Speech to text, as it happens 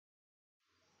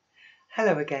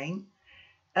Hello again.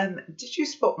 Did you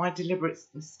spot my deliberate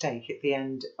mistake at the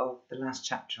end of the last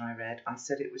chapter I read? I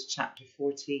said it was chapter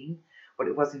 14. Well,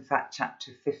 it was in fact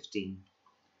chapter 15.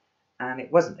 And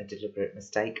it wasn't a deliberate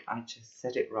mistake. I just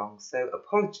said it wrong. So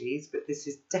apologies, but this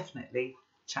is definitely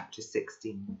chapter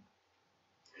 16.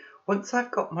 Once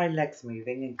I've got my legs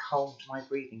moving and calmed my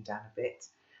breathing down a bit,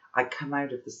 I come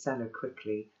out of the cellar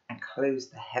quickly and close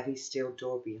the heavy steel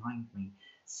door behind me,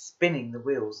 spinning the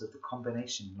wheels of the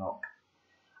combination lock.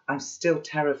 I'm still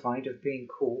terrified of being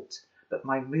caught, but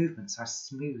my movements are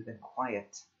smooth and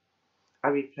quiet. I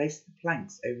replace the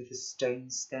planks over the stone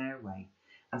stairway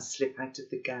and slip out of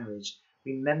the garage,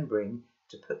 remembering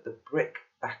to put the brick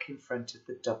back in front of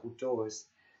the double doors,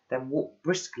 then walk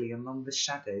briskly among the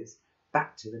shadows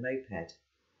back to the moped.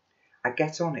 I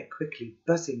get on it quickly,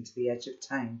 buzzing to the edge of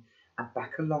town and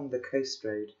back along the coast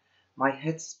road, my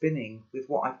head spinning with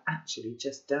what I've actually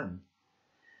just done.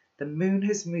 The moon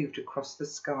has moved across the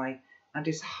sky and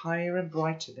is higher and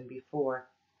brighter than before.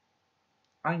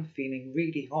 I'm feeling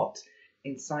really hot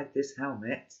inside this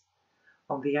helmet.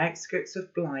 On the outskirts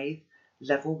of Blythe,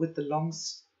 level with the long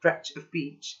stretch of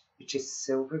beach, which is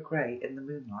silver grey in the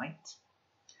moonlight,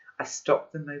 I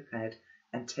stop the moped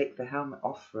and take the helmet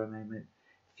off for a moment,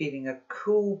 feeling a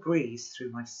cool breeze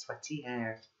through my sweaty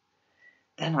hair.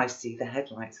 Then I see the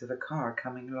headlights of a car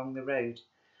coming along the road.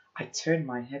 I turn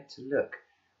my head to look,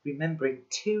 remembering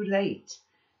too late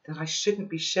that I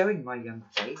shouldn't be showing my young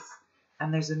face,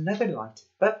 and there's another light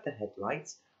above the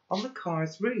headlights on the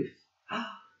car's roof.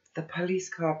 The police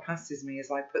car passes me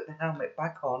as I put the helmet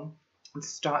back on and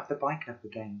start the bike up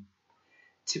again.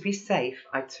 To be safe,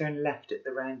 I turn left at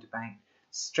the roundabout,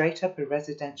 straight up a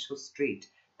residential street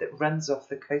that runs off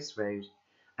the coast road,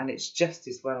 and it's just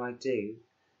as well I do,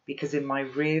 because in my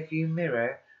rear view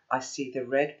mirror I see the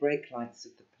red brake lights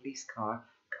of the police car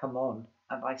come on,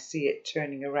 and I see it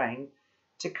turning around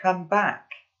to come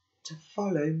back, to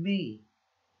follow me.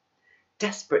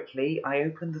 Desperately, I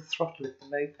open the throttle of the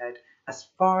moped as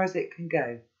far as it can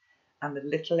go, and the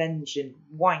little engine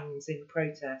whines in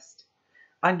protest.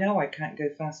 I know I can't go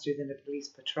faster than a police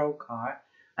patrol car,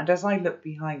 and as I look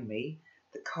behind me,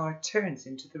 the car turns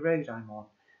into the road I'm on,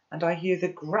 and I hear the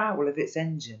growl of its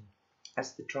engine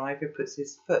as the driver puts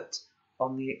his foot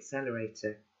on the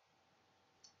accelerator.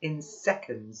 In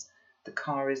seconds, the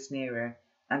car is nearer,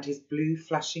 and his blue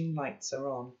flashing lights are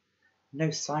on.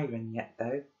 No siren yet,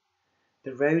 though.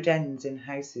 The road ends in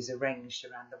houses arranged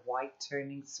around the wide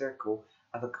turning circle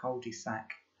of a cul-de-sac.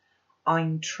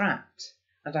 I'm trapped,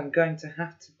 and I'm going to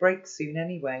have to brake soon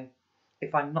anyway,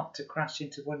 if I'm not to crash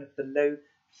into one of the low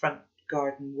front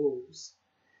garden walls.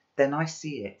 Then I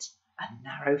see it, a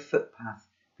narrow footpath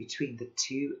between the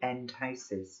two end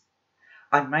houses.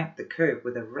 I mount the curb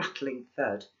with a rattling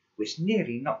thud, which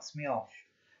nearly knocks me off,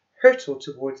 hurtle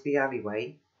towards the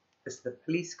alleyway as the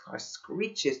police car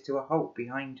screeches to a halt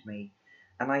behind me,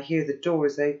 and I hear the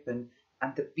doors open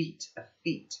and the beat of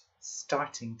feet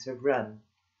starting to run.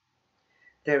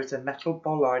 There is a metal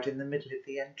bollard in the middle of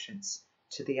the entrance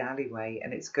to the alleyway,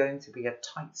 and it's going to be a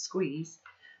tight squeeze,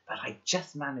 but I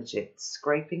just manage it,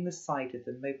 scraping the side of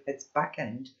the moped's back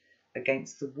end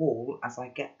against the wall as I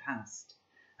get past,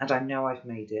 and I know I've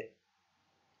made it.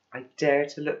 I dare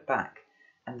to look back,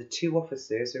 and the two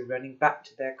officers are running back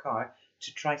to their car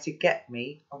to try to get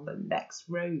me on the next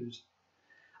road.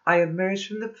 I emerge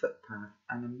from the footpath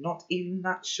and am not even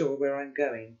that sure where I'm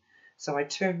going, so I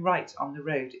turn right on the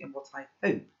road in what I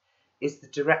hope is the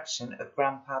direction of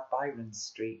Grandpa Byron's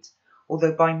street,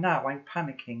 although by now I'm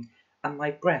panicking and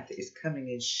my breath is coming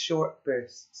in short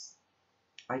bursts.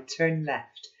 I turn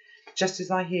left, just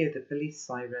as I hear the police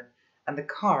siren, and the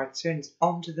car turns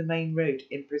onto the main road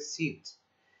in pursuit.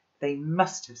 They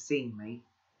must have seen me.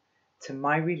 To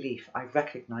my relief, I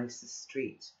recognise the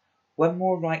street. One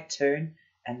more right turn,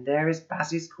 and there is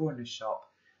Baz's corner shop,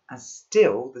 and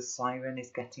still the siren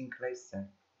is getting closer.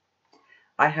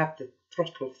 I have the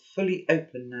throttle fully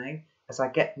open now as I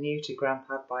get near to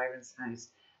Grandpa Byron's house,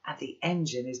 and the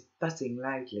engine is buzzing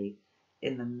loudly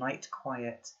in the night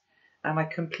quiet, and I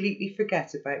completely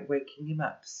forget about waking him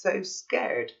up. So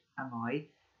scared am I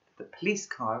that the police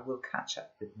car will catch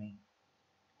up with me.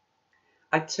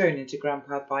 I turn into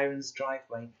Grandpa Byron's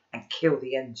driveway and kill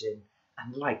the engine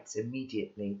and lights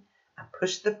immediately and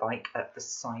push the bike up the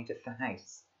side of the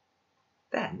house.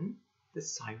 Then the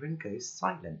siren goes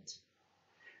silent.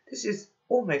 This is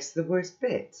almost the worst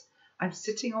bit. I'm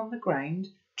sitting on the ground,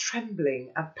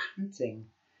 trembling and panting.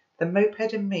 The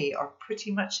moped and me are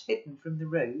pretty much hidden from the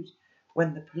road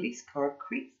when the police car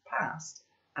creeps past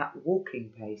at walking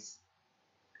pace.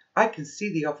 I can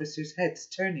see the officers' heads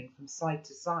turning from side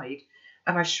to side,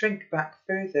 and I shrink back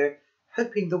further,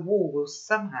 hoping the wall will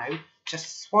somehow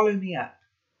just swallow me up.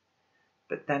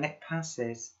 But then it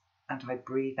passes and I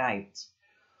breathe out.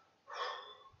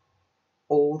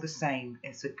 All the same,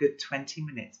 it's a good 20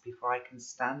 minutes before I can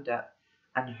stand up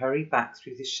and hurry back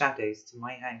through the shadows to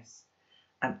my house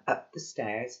and up the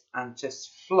stairs and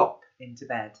just flop into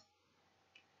bed.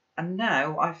 And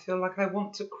now I feel like I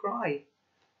want to cry,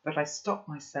 but I stop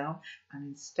myself and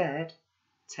instead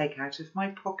take out of my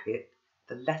pocket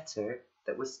the letter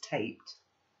that was taped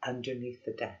underneath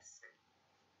the desk.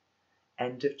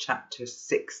 End of chapter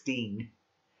 16.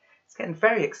 It's getting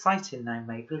very exciting now,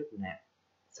 Mabel, isn't it?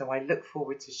 So I look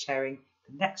forward to sharing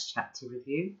the next chapter with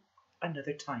you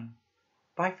another time.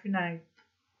 Bye for now.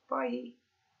 Bye.